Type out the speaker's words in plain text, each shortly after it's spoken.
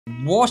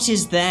What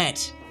is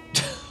that?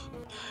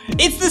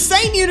 It's the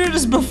same unit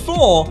as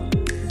before,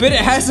 but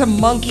it has a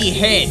monkey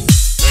head.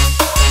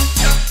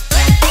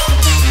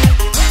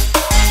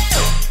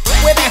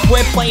 We're back,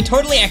 we're playing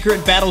Totally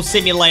Accurate Battle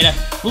Simulator.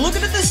 We're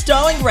looking at the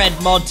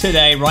Stalingrad mod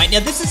today, right? Now,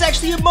 this is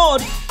actually a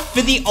mod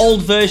for the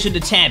old version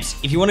of tabs.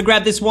 If you want to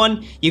grab this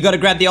one, you got to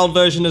grab the old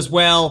version as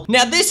well.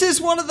 Now, this is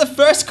one of the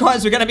first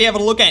guys we're going to be able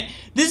to look at.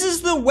 This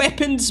is the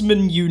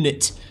weaponsman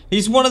unit.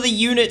 He's one of the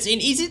units in,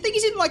 I think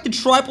he's in like the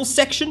tribal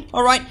section,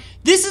 all right?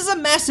 This is a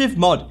massive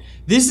mod.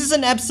 This is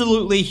an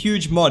absolutely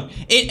huge mod.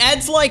 It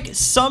adds like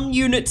some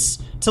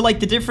units to like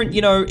the different,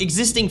 you know,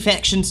 existing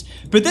factions,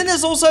 but then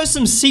there's also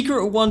some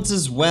secret ones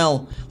as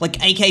well, like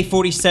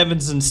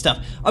AK-47s and stuff.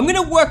 I'm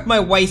gonna work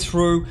my way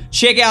through,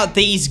 check out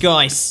these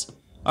guys.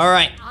 All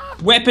right,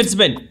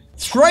 weaponsman,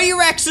 throw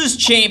your axes,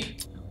 champ.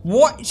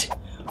 What?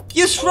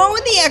 You're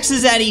throwing the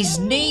axes at his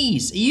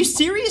knees. Are you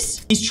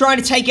serious? He's trying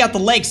to take out the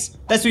legs.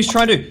 That's what he's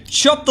trying to do.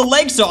 Chop the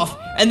legs off,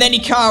 and then he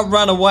can't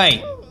run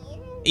away.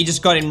 He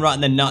just got him right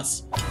in the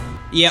nuts.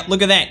 Yeah,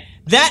 look at that.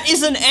 That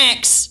is an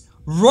axe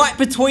right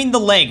between the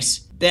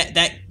legs.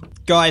 That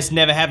guy's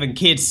never having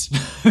kids.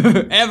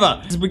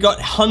 Ever. We got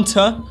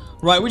Hunter,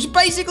 right, which is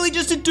basically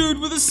just a dude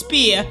with a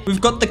spear. We've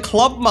got the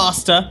Club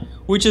Master,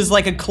 which is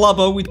like a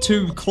clubber with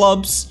two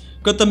clubs.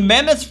 Got the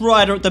Mammoth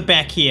Rider at the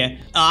back here.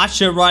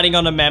 Archer riding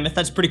on a mammoth,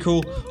 that's pretty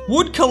cool.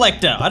 Wood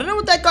Collector, I don't know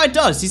what that guy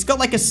does. He's got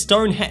like a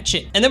stone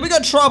hatchet. And then we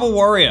got Tribal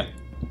Warrior,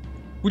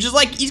 which is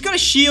like, he's got a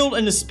shield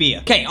and a spear.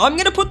 Okay, I'm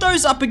gonna put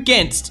those up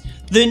against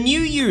the new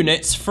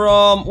units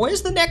from,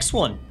 where's the next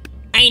one?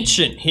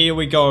 Ancient, here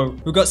we go.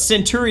 We've got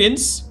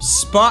Centurions,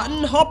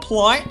 Spartan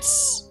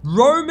Hoplites,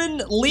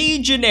 Roman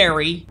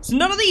Legionary. So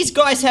none of these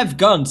guys have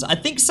guns. I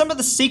think some of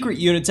the secret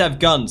units have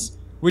guns,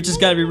 which is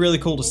gonna be really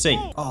cool to see.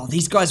 Oh,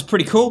 these guys are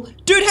pretty cool.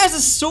 Dude has a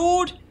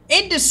sword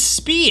and a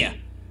spear.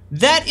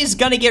 That is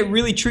gonna get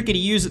really tricky to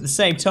use at the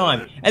same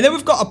time. And then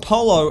we've got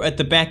Apollo at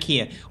the back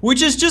here,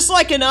 which is just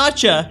like an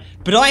archer,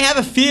 but I have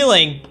a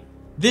feeling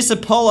this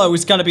Apollo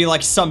is gonna be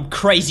like some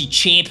crazy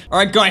champ. All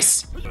right,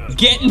 guys,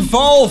 get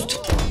involved.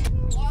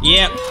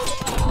 Yep.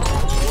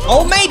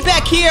 Old mate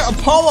back here,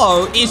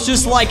 Apollo, is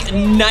just like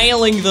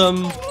nailing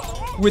them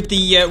with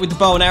the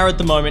bow and arrow at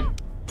the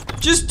moment.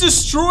 Just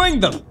destroying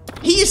them.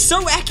 He is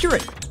so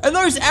accurate. And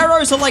those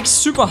arrows are like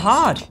super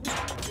hard.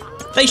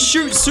 They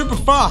shoot super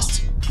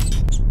fast.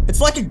 It's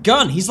like a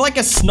gun. He's like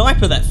a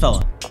sniper, that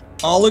fella.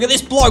 Oh, look at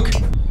this bloke.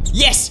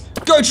 Yes,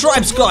 go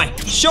Tribes guy.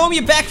 Show him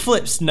your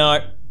backflips.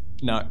 No.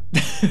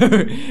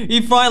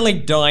 He finally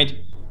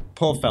died.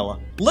 Poor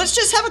fella. Let's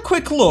just have a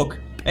quick look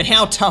at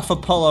how tough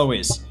Apollo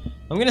is.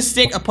 I'm gonna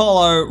stick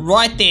Apollo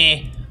right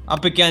there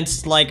up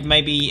against like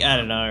maybe, I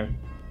don't know.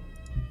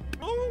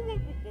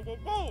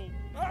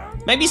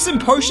 Maybe some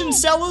potion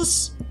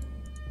sellers?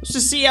 Let's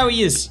just see how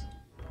he is.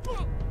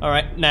 All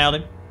right, nailed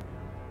him.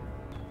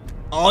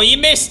 Oh, you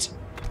missed.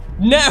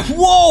 No,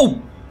 whoa!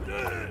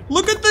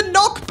 Look at the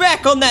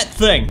knockback on that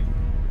thing.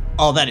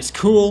 Oh, that is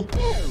cool.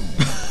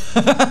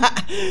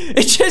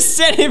 It just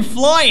sent him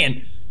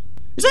flying.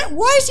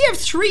 Why does he have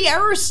 3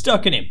 arrows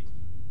stuck in him?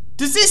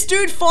 Does this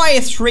dude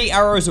fire 3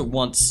 arrows at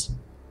once?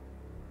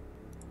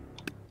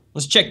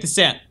 Let's check this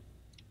out.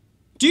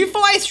 Do you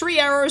fire 3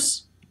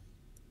 arrows?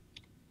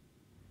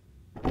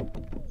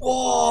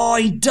 Oh,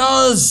 he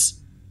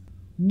does.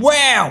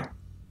 Wow.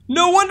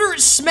 No wonder it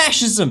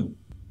smashes him.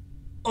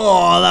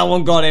 Oh, that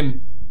one got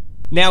him.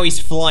 Now he's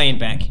flying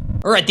back.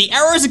 All right, the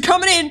arrows are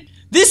coming in.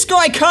 This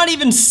guy can't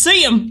even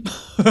see him.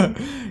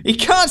 He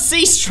can't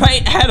see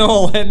straight at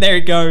all, and there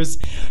he goes.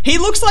 He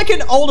looks like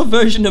an older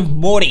version of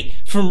Morty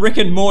from Rick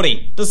and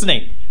Morty, doesn't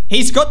he?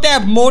 He's got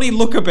that Morty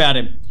look about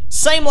him.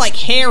 Same like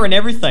hair and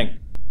everything.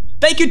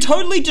 They could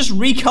totally just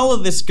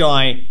recolor this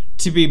guy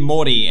to be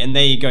Morty, and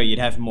there you go, you'd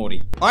have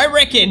Morty. I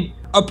reckon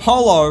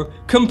Apollo,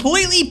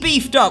 completely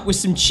beefed up with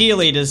some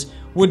cheerleaders,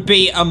 would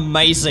be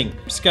amazing.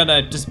 Just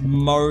gonna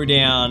mow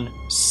down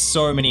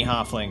so many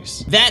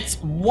halflings. That's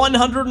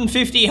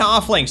 150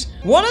 halflings.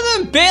 One of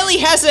them barely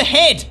has a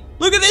head.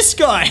 Look at this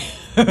guy.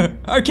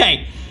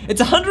 Okay, it's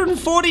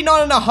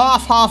 149 and a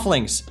half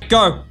halflings.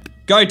 Go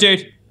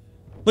dude.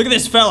 Look at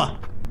this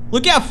fella.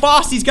 Look how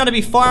fast he's gonna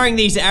be firing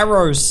these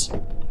arrows.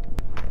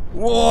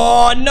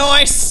 Whoa,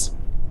 nice.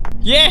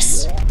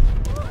 Yes.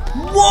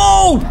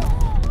 Whoa.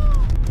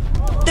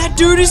 That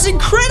dude is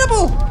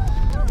incredible.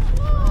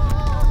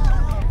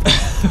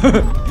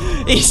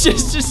 He's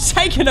just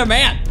taking him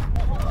out.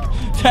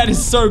 That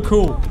is so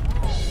cool.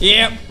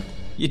 Yep,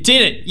 you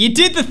did it. You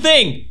did the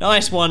thing.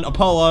 Nice one,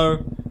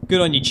 Apollo. Good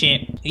on you,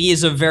 champ. He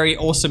is a very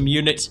awesome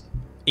unit.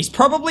 He's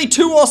probably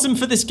too awesome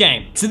for this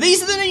game. So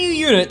these are the new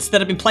units that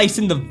have been placed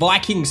in the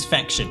Vikings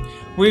faction.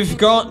 We've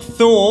got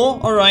Thor,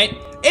 all right.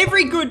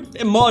 Every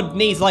good mod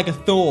needs like a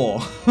Thor.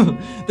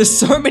 There's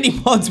so many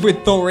mods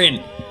with Thor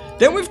in.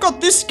 Then we've got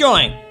this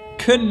guy,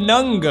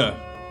 Kanunga.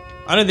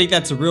 I don't think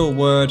that's a real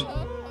word.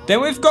 Then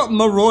we've got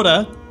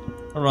Marauder,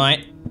 all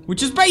right,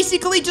 which is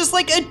basically just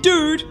like a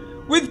dude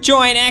with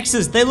giant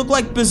axes. They look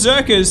like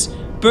berserkers,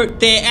 but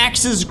their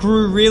axes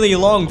grew really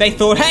long. They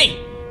thought, hey,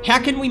 how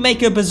can we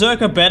make a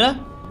berserker better?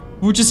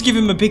 We'll just give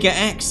him a bigger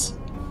axe.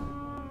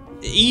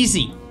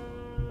 Easy.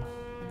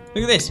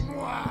 Look at this.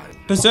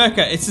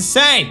 Berserker, it's the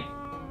same.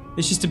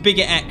 It's just a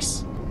bigger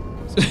axe.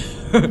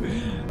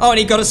 Oh, and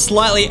he got a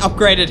slightly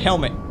upgraded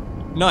helmet.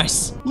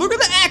 Nice. Look at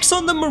the axe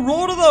on the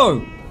Marauder,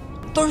 though.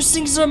 Those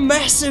things are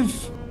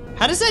massive.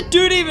 How does that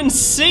dude even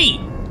see?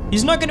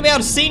 He's not going to be able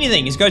to see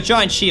anything. He's got a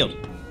giant shield.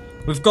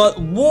 We've got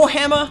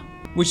Warhammer,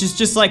 which is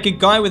just like a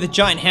guy with a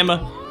giant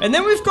hammer. And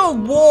then we've got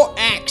War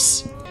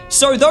Axe.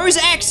 So those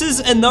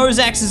axes and those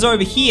axes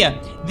over here,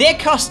 they're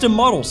custom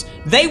models.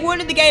 They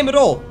weren't in the game at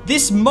all.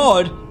 This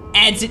mod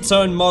adds its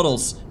own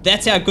models.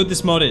 That's how good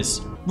this mod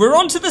is. We're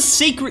on to the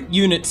secret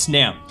units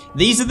now.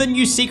 These are the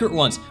new secret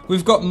ones.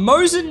 We've got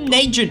Mosin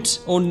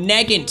Nagant, or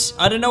Nagant.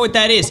 I don't know what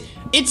that is.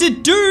 It's a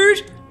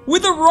dude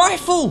with a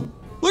rifle.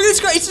 Look at this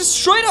guy. It's a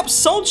straight up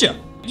soldier.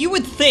 You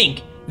would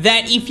think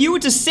that if you were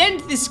to send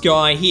this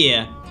guy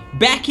here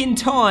back in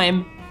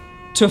time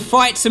to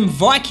fight some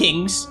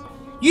Vikings,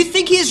 you'd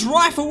think his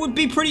rifle would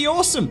be pretty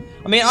awesome.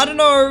 I mean, I don't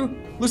know.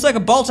 Looks like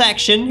a bolt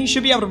action. He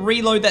should be able to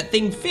reload that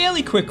thing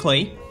fairly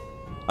quickly.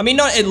 I mean,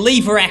 not a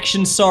lever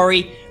action,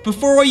 sorry.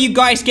 Before all you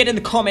guys get in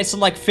the comments and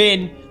like,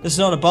 Finn, that's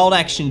not a bolt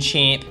action,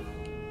 champ.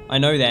 I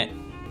know that.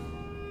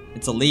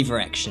 It's a lever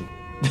action.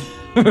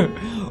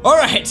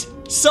 Alright,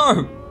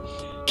 so,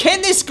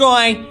 can this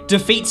guy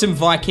defeat some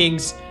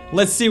Vikings?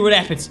 Let's see what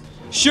happens.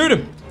 Shoot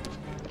him.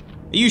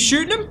 Are you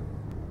shooting him?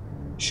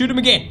 Shoot him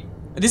again.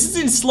 This is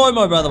in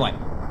slow-mo, by the way.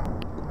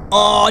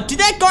 Oh, did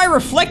that guy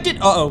reflect it?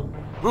 Uh-oh.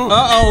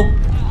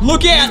 Uh-oh.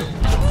 Look out.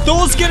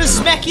 Thor's gonna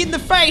smack you in the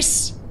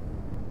face.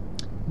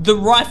 The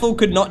rifle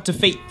could not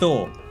defeat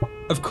Thor.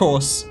 Of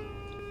course.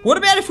 What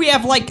about if we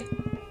have, like,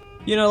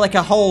 you know, like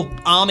a whole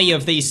army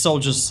of these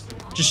soldiers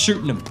just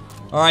shooting them?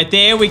 Alright,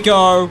 there we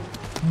go.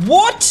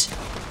 What?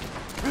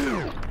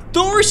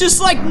 Thor is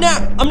just like,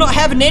 nah, I'm not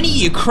having any of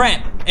your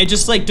crap. And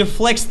just, like,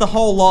 deflects the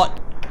whole lot.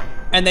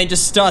 And then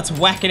just starts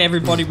whacking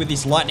everybody with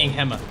his lightning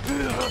hammer.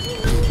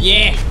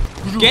 Yeah.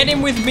 Get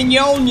him with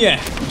Mignola.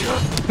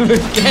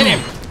 Get him.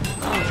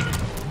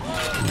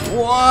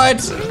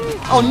 What?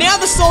 Oh, now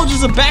the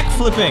soldiers are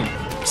backflipping.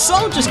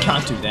 Soldiers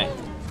can't do that.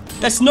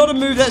 That's not a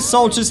move that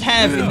soldiers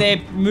have in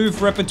their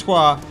move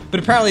repertoire,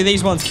 but apparently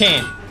these ones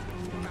can.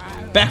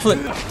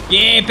 Backflip.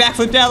 Yeah,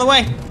 backflip out of the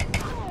way.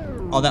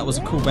 Oh, that was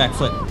a cool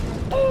backflip.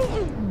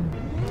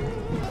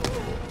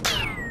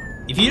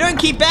 If you don't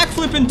keep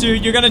backflipping,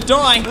 dude, you're gonna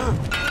die.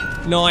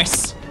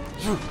 Nice.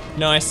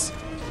 Nice.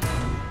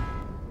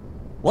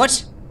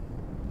 What?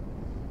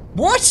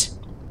 What?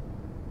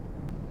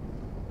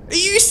 Are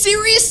you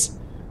serious?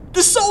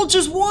 The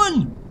soldiers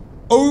won!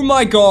 Oh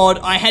my god,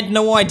 I had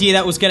no idea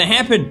that was gonna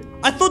happen.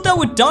 I thought they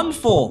were done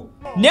for.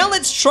 Now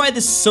let's try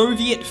the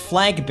Soviet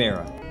flag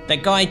bearer.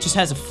 That guy just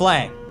has a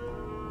flag.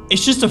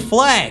 It's just a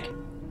flag.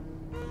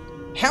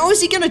 How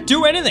is he gonna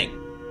do anything?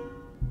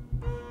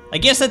 I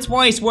guess that's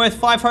why he's worth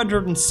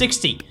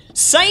 560.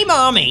 Same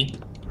army,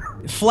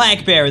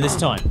 flag bearer this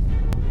time.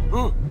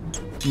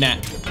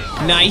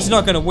 Nah, he's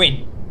not gonna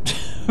win.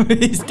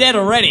 He's dead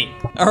already.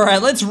 All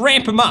right, let's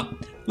ramp him up.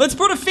 Let's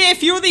put a fair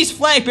few of these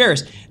flag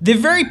bearers. They're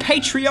very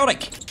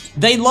patriotic.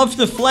 They love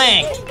the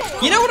flag.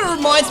 You know what it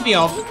reminds me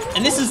of?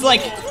 And this is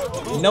like,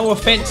 no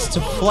offense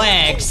to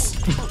flags,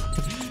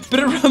 but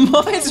it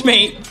reminds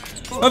me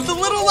of the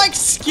little like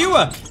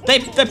skewer they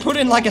put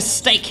in like a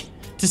steak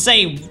to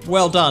say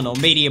well done or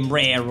medium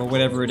rare or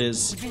whatever it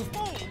is.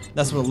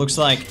 That's what it looks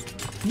like.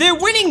 They're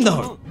winning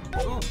though.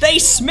 They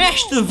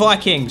smashed the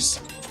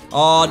Vikings.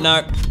 Oh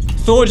no,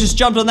 Thor just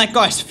jumped on that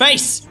guy's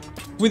face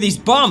with his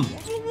bum.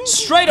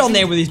 Straight on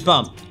there with his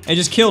bum and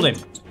just killed him.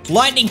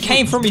 Lightning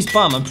came from his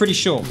bum, I'm pretty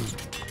sure.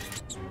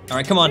 All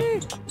right, come on,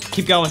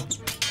 keep going.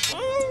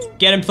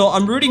 Get him, Thor.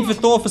 I'm rooting for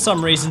Thor for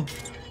some reason.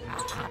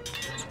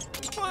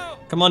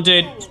 Come on,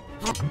 dude.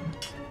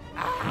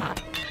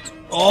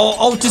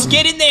 Oh, just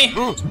get in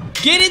there.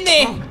 Get in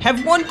there.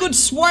 Have one good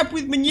swipe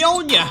with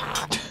Mignola.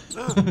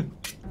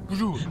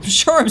 I'm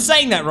sure I'm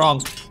saying that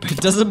wrong, but it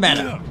doesn't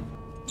matter.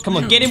 Come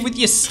on, get in with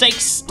your steak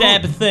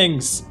stab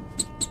things.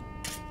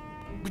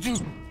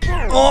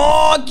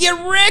 Oh,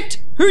 get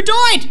wrecked. Who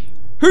died?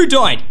 Who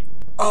died?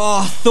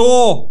 Oh,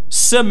 Thor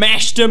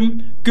smashed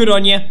him. Good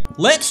on you.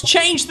 Let's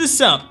change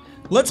this up.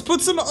 Let's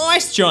put some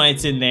ice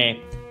giants in there.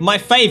 My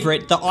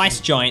favorite, the ice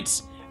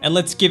giants. And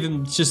let's give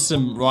him just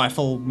some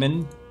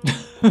riflemen.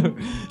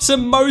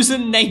 Some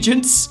Mosin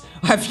agents.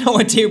 I have no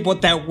idea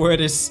what that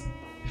word is.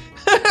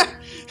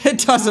 It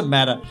doesn't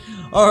matter.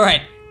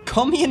 Alright,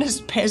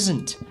 communist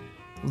peasant.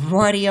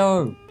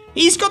 Rightio.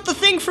 He's got the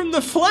thing from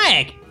the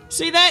flag.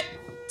 See that?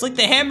 It's like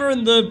the hammer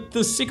and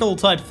the sickle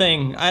type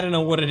thing. I don't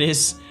know what it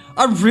is.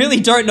 I really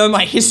don't know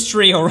my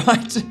history,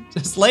 alright?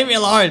 Just leave me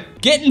alone.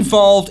 Get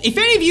involved. If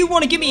any of you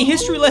want to give me a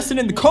history lesson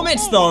in the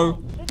comments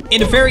though,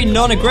 in a very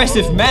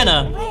non-aggressive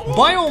manner,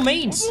 by all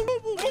means.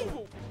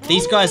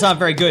 These guys aren't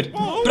very good.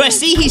 But I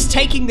see he's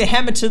taking the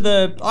hammer to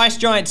the ice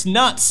giant's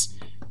nuts,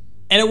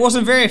 and it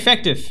wasn't very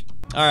effective.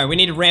 Alright, we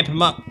need to ramp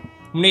him up.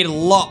 We need a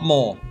lot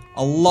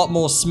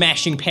more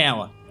smashing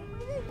power.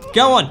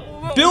 Go on,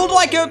 Build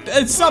like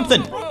a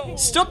something.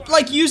 Stop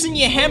like using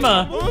your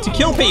hammer to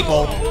kill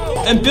people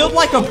and build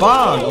like a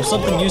barn or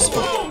something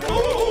useful.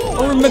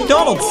 Or a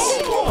McDonald's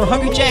or a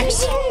Hungry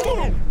Jack's.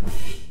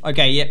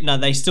 Okay, yep, no,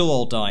 they still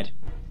all died.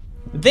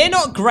 They're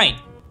not great.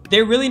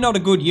 They're really not a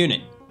good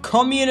unit.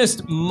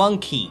 Communist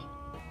monkey.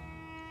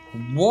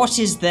 What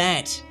is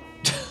that?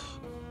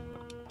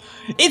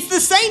 It's the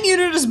same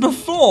unit as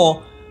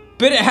before,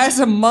 but it has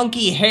a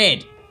monkey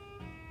head.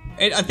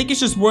 I think it's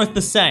just worth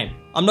the same.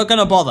 I'm not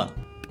gonna bother.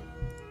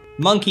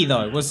 Monkey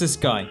though, what's this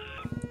guy?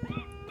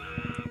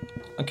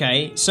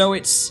 Okay, so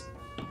it's...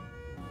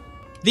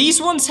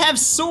 These ones have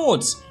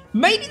swords.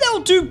 Maybe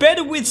they'll do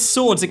better with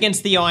swords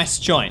against the ice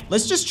giant.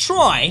 Let's just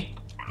try.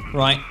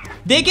 Right.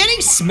 They're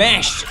getting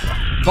smashed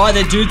by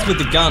the dudes with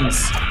the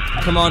guns.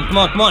 Come on, come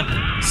on, come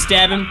on.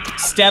 Stab him.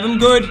 Stab him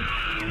good.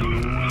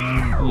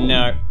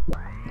 No.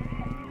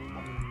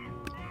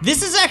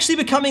 This is actually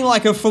becoming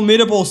like a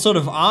formidable sort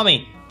of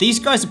army. These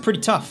guys are pretty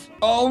tough.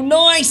 Oh,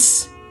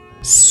 nice!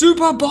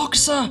 Super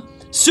Boxer!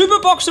 Super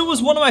Boxer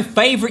was one of my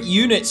favorite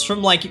units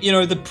from like, you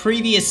know, the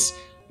previous,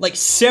 like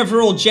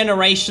several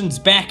generations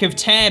back of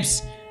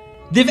tabs.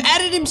 They've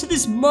added him to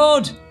this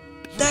mod.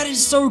 That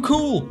is so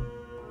cool.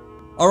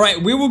 All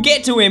right, we will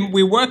get to him.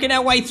 We're working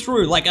our way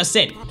through. Like I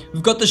said,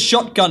 we've got the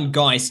shotgun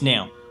guys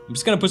now. I'm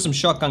just gonna put some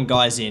shotgun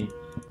guys in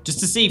just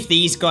to see if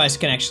these guys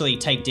can actually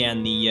take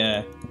down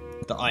the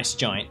ice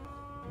giant.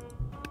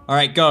 All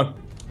right, go.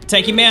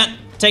 Take him out.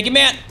 Take him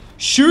out.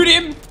 Shoot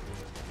him.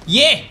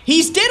 Yeah,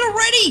 he's dead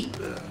already.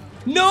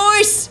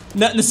 Nice.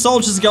 No, the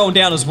soldier's going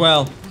down as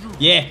well.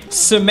 Yeah,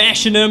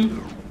 smashing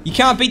him. You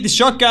can't beat the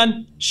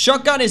shotgun.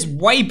 Shotgun is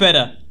way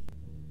better.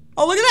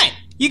 Oh, look at that.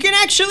 You can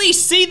actually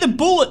see the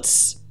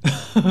bullets.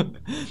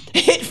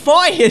 It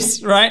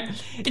fires, right?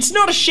 It's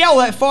not a shell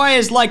that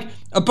fires like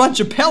a bunch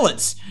of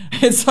pellets.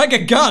 It's like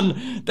a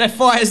gun that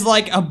fires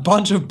like a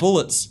bunch of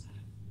bullets.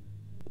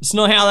 It's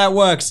not how that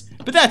works,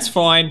 but that's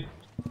fine.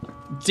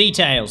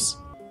 Details.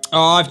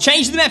 Oh, I've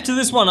changed the map to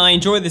this one. I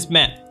enjoy this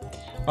map.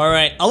 All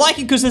right, I like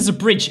it because there's a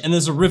bridge and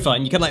there's a river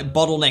and you can like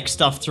bottleneck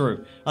stuff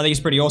through. I think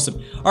it's pretty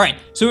awesome. All right,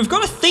 so we've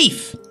got a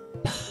thief.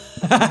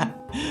 Look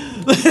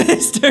at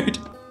this dude.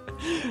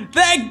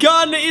 That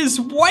gun is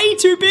way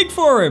too big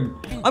for him.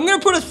 I'm gonna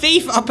put a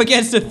thief up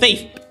against a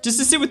thief just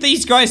to see what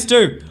these guys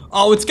do.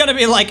 Oh, it's gonna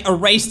be like a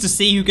race to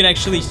see who can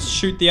actually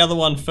shoot the other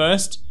one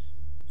first.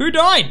 Who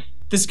died?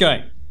 This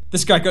guy.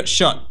 This guy got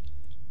shot.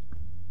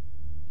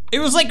 It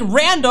was like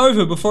round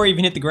over before he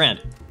even hit the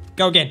ground.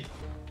 Go again.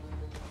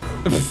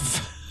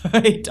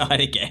 He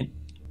died again.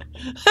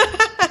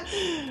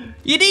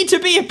 You need to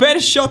be a better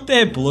shot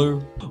there, Blue.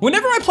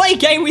 Whenever I play a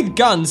game with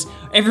guns,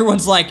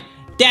 everyone's like,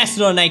 that's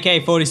not an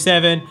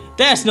AK-47,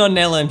 that's not an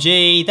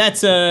LMG,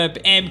 that's a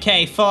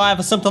MK5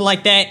 or something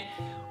like that.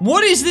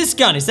 What is this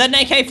gun? Is that an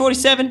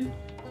AK-47?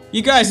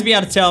 You guys will be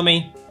able to tell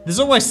me. There's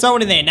always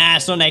someone in there. Nah,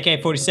 it's not an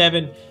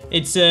AK-47.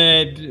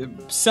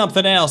 It's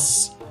something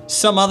else.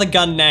 Some other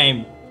gun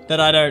name that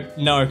I don't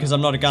know because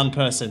I'm not a gun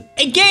person.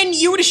 Again,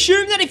 you would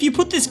assume that if you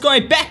put this guy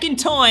back in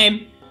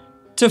time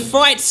to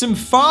fight some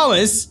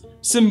farmers,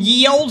 some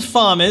ye old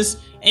farmers,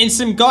 and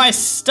some guys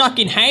stuck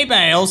in hay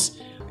bales,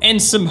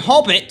 and some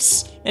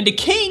hobbits, and a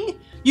king,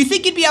 you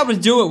think you'd be able to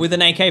do it with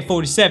an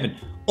AK-47,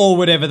 or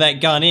whatever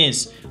that gun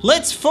is.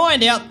 Let's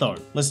find out though.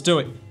 Let's do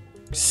it.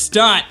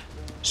 Start.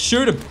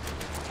 Shoot him.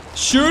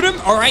 Shoot him.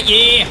 All right,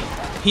 yeah.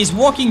 He's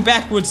walking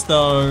backwards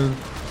though.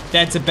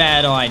 That's a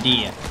bad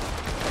idea.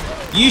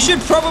 You should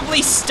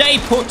probably stay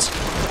put.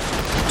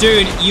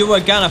 Dude, you are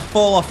gonna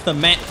fall off the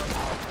map.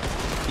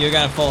 You're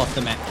gonna fall off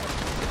the map.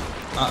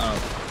 Uh-oh.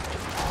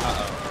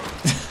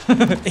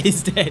 Uh-oh.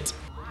 He's dead.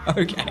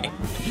 Okay.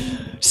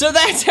 So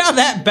that's how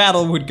that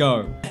battle would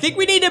go. I think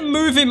we need to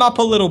move him up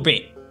a little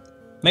bit.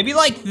 Maybe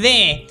like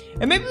there.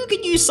 And maybe we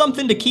could use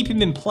something to keep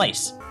him in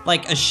place.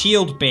 Like a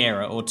shield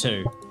bearer or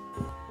two.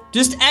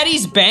 Just at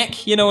his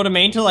back, you know what I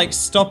mean? To like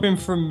stop him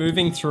from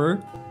moving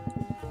through.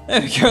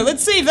 There we go.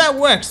 Let's see if that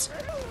works.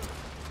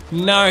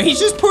 No, he's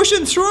just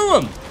pushing through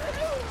him.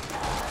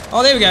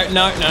 Oh, there we go.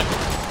 No, no.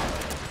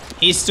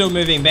 He's still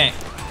moving back.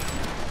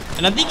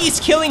 And I think he's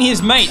killing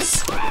his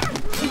mates.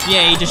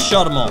 Yeah, he just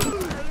shot them all.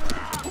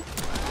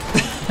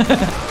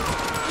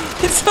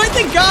 It's like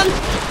the gun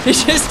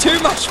is just too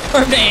much for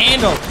him to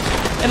handle.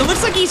 And it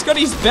looks like he's got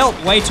his belt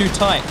way too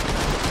tight.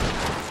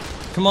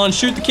 Come on,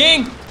 shoot the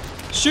king.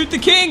 Shoot the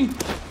king.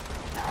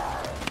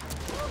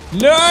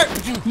 No.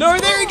 No,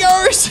 there he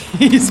goes.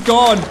 He's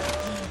gone.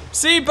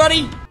 See,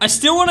 buddy? I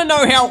still want to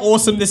know how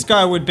awesome this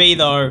guy would be,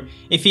 though,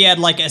 if he had,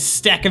 like, a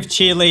stack of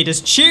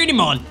cheerleaders cheering him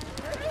on.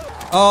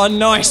 Oh,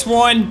 nice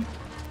one.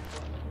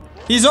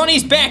 He's on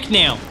his back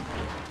now.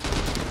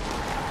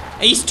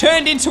 He's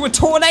turned into a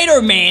tornado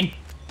man,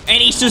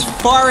 and he's just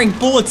firing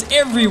bullets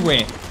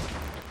everywhere.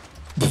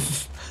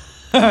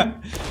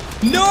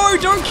 No,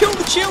 don't kill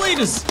the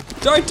cheerleaders.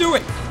 Don't do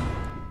it.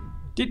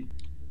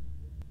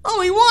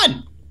 Oh, he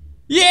won.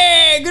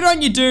 Yeah, good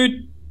on you,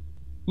 dude.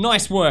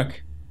 Nice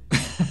work.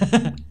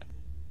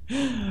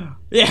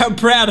 Yeah, I'm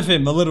proud of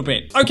him a little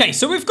bit. Okay,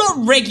 so we've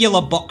got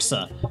regular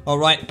Boxer. All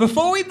right,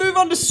 before we move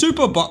on to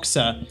Super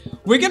Boxer,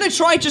 we're gonna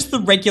try just the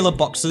regular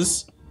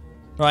Boxers.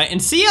 Right,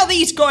 and see how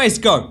these guys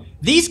go.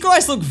 These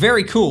guys look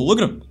very cool.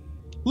 Look at them.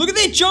 Look at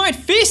their giant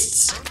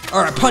fists.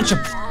 All right, punch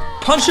them.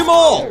 Punch them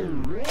all.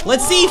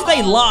 Let's see if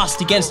they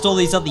last against all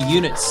these other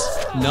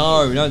units.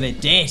 No, they're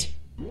dead.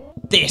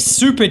 They're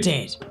super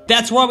dead.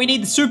 That's why we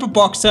need the Super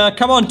Boxer.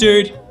 Come on,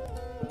 dude.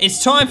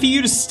 It's time for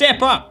you to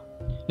step up.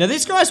 Now,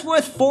 this guy's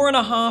worth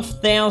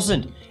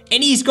 4,500,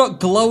 and he's got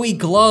glowy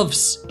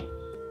gloves.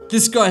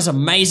 This guy's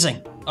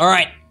amazing. All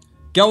right,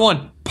 go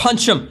on,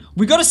 punch him.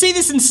 We got to see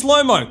this in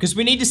slow-mo, because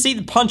we need to see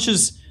the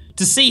punches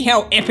to see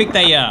how epic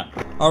they are.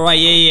 All right,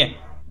 yeah.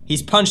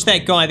 He's punched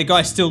that guy. The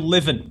guy's still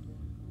living.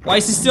 Why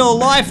is he still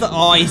alive?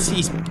 Oh,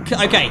 he's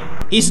okay.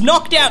 He's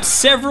knocked out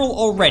several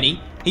already.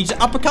 He just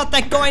uppercut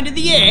that guy into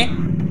the air.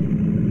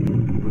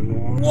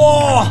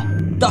 Whoa!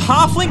 The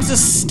halflings are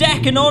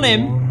stacking on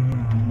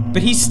him,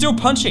 but he's still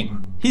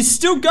punching. He's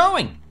still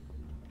going.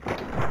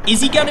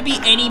 Is he going to be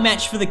any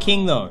match for the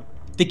king, though?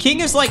 The king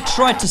has, like,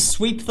 tried to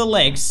sweep the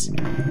legs.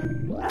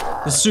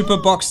 The Super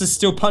Boxer's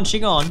still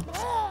punching on.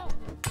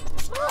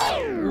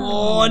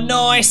 Oh,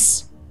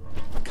 nice.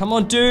 Come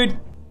on, dude.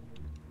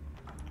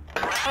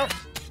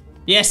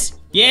 Yes.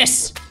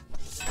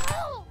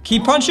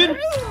 Keep punching.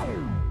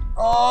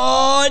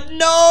 Oh,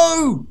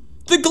 no.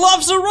 The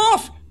gloves are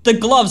off. The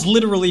gloves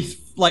literally,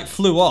 like,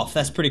 flew off.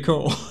 That's pretty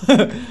cool.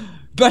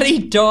 But he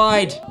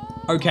died.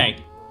 Okay.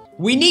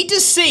 We need to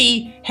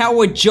see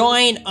how a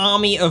giant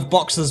army of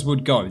boxers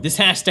would go. This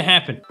has to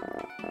happen.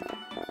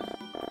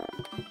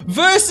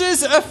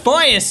 Versus a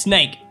fire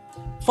snake.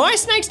 Fire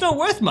snake's not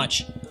worth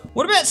much.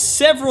 What about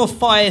several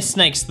fire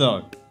snakes,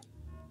 though?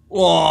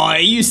 Oh, are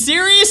you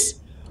serious?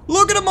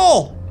 Look at them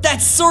all.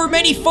 That's so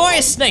many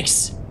fire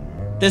snakes.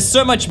 There's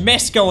so much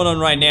mess going on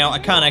right now. I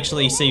can't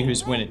actually see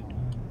who's winning.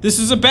 This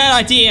is a bad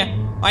idea.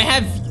 I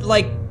have,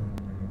 like,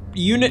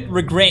 unit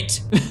regret.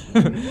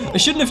 I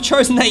shouldn't have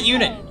chosen that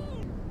unit.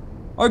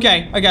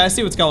 Okay, I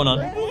see what's going on.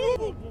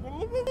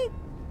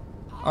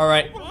 All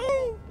right.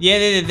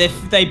 Yeah,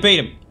 they beat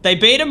him. They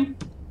beat him.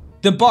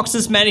 The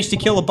boxers managed to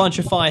kill a bunch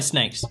of fire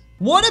snakes.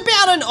 What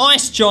about an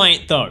ice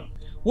giant, though?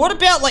 What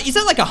about, like, is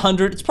that like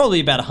 100? It's probably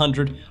about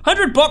 100.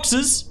 100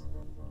 boxers.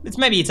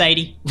 Maybe it's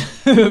 80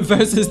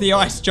 versus the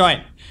ice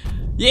giant.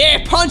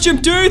 Yeah, punch him,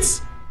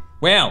 dudes.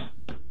 Wow.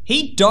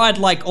 He died,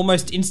 like,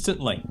 almost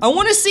instantly. I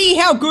want to see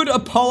how good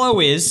Apollo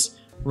is,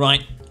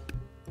 right,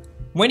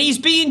 when he's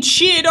being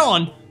cheered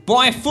on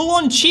by a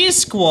full-on cheer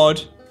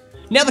squad.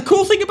 Now, the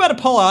cool thing about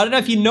Apollo, I don't know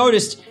if you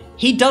noticed,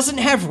 he doesn't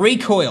have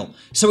recoil,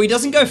 so he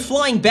doesn't go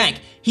flying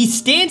back. He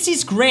stands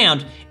his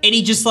ground, and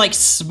he just, like,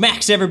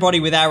 smacks everybody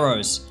with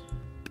arrows.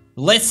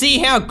 Let's see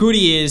how good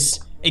he is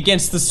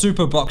against the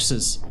Super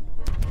Boxers.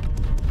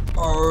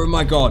 Oh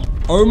my god.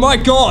 Oh my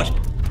god!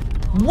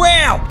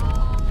 Wow!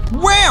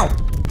 Wow!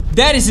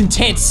 That is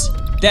intense.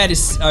 That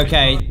is,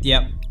 okay,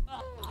 yep.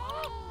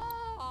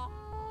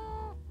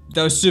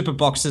 Those Super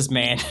Boxers,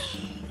 man.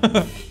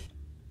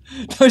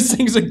 Those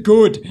things are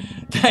good.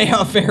 They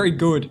are very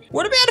good.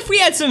 What about if we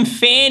had some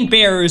fan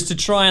bearers to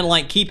try and,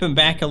 like, keep him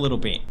back a little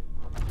bit?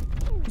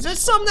 Is that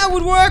something that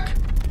would work?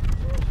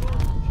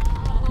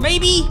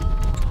 Maybe?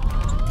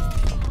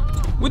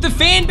 With the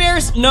fan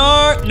bearers?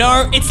 No,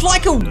 it's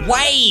like a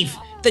wave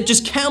that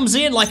just comes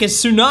in like a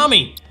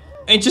tsunami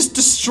and just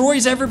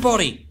destroys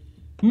everybody.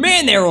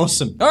 Man, they're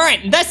awesome. All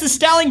right, that's the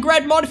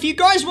Stalingrad mod. If you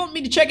guys want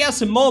me to check out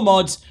some more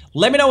mods,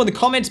 let me know in the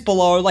comments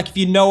below. Like, if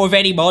you know of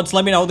any mods,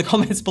 let me know in the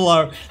comments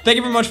below. Thank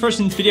you very much for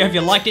watching this video. If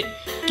you liked it,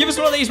 give us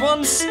one of these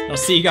ones. I'll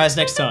see you guys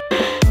next time.